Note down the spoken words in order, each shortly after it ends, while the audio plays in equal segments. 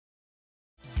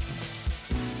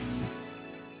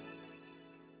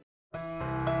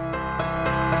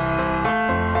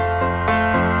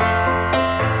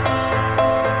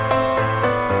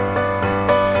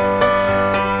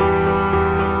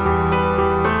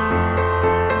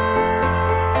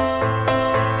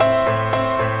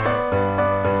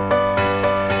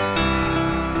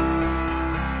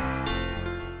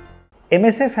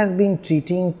MSF has been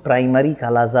treating primary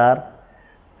Kala Azar,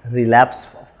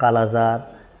 relapse of Kala Azar,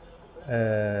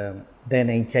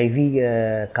 then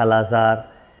HIV Kala Azar,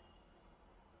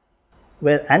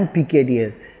 and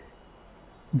PKDL.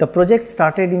 The project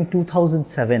started in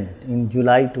 2007, in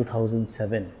July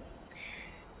 2007,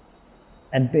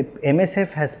 and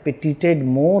MSF has treated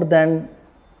more than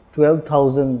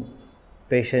 12,000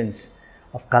 patients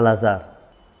of Kala Azar.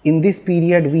 In this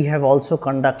period, we have also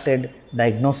conducted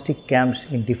diagnostic camps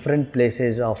in different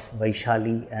places of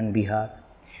Vaishali and Bihar.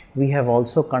 We have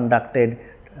also conducted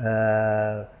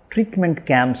treatment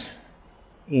camps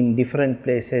in different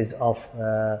places of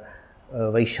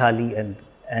Vaishali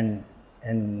and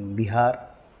Bihar.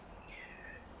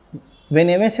 When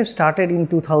MSF started in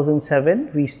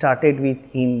 2007, we started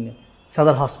in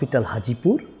Sadar Hospital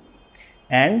Hajipur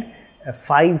and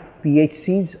 5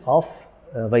 PHCs of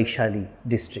Vaishali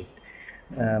district,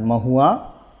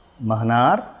 Mahua,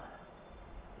 Mahnar,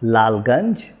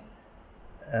 Lalganj,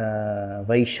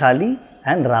 Vaishali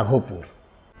and Raghopur.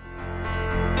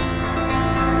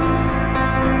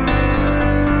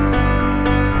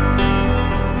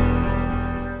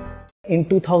 In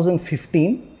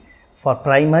 2015, for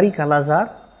primary Kala Azar,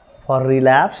 for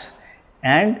relapse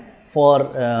and for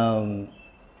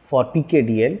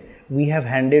PKDL, we have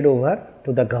handed over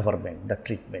to the government the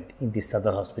treatment in the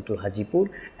Sadar Hospital Hajipur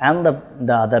and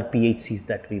the other PHCs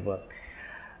that we work.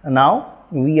 Now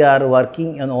we are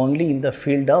working only in the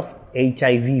field of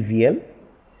HIV-VL,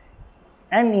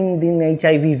 and in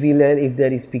HIV-VL, if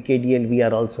there is PKDL, we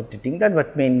are also treating that,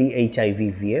 but mainly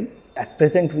HIV-VL. At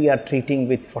present, we are treating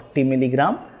with 40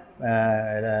 milligram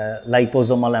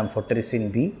liposomal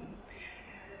amphotericin B.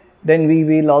 Then we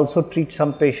will also treat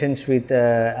some patients with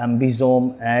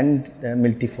ambisome and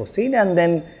miltefosine, and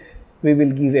then we will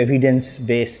give evidence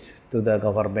based to the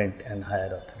government and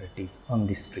higher authorities on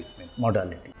this treatment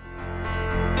modality.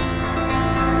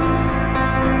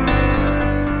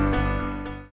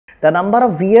 The number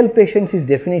of VL patients is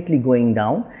definitely going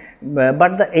down,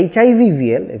 but the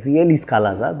HIV-VL, VL is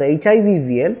Kala Azar, the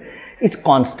HIV-VL is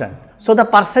constant. So the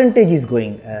percentage is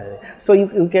going, so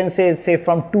you can say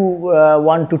from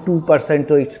 1 to 2%,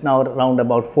 so it's now around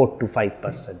about 4 to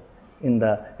 5% in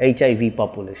the HIV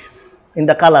population, in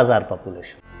the Kala Azar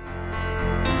population.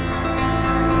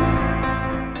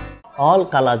 All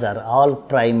Kala Azar, all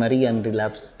primary and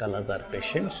relapsed Kala Azar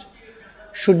patients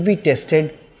should be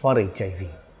tested for HIV.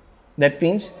 That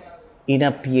means in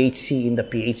a PHC, in the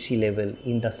PHC level,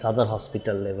 in the Sadar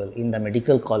Hospital level, in the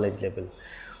medical college level,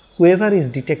 whoever is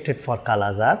detected for Kala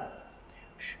Azar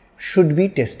should be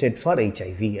tested for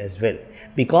HIV as well,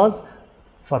 because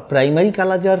for primary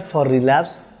Kala Azar, for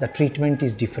relapse, the treatment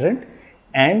is different,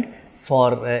 and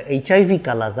for HIV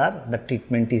Kala Azar, the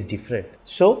treatment is different.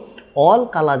 So all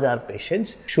Kala Azar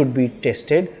patients should be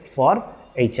tested for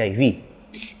HIV,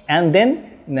 and then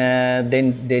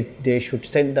they should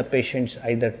send the patients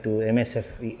either to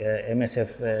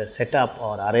MSF setup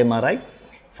or RMRI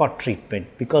for treatment,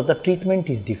 because the treatment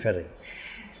is different.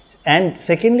 And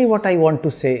secondly, what I want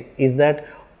to say is that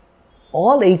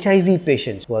all HIV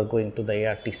patients who are going to the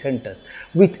ART centers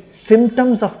with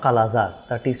symptoms of Kala Azar,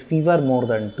 that is fever more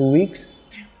than 2 weeks,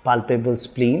 palpable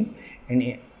spleen,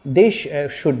 and they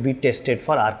should be tested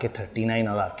for RK39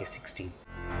 or RK16.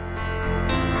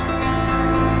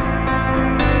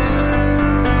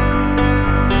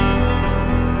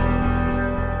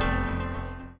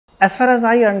 As far as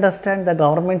I understand, the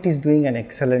government is doing an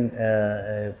excellent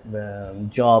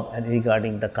job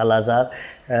regarding the Kala Azar.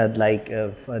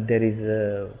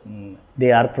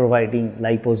 They are providing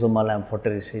liposomal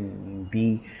amphotericin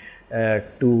B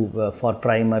for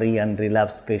primary and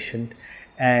relapsed patient,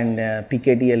 and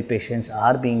PKDL patients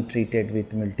are being treated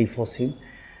with miltefosine.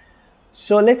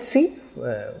 So let's see.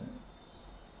 I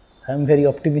am very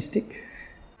optimistic.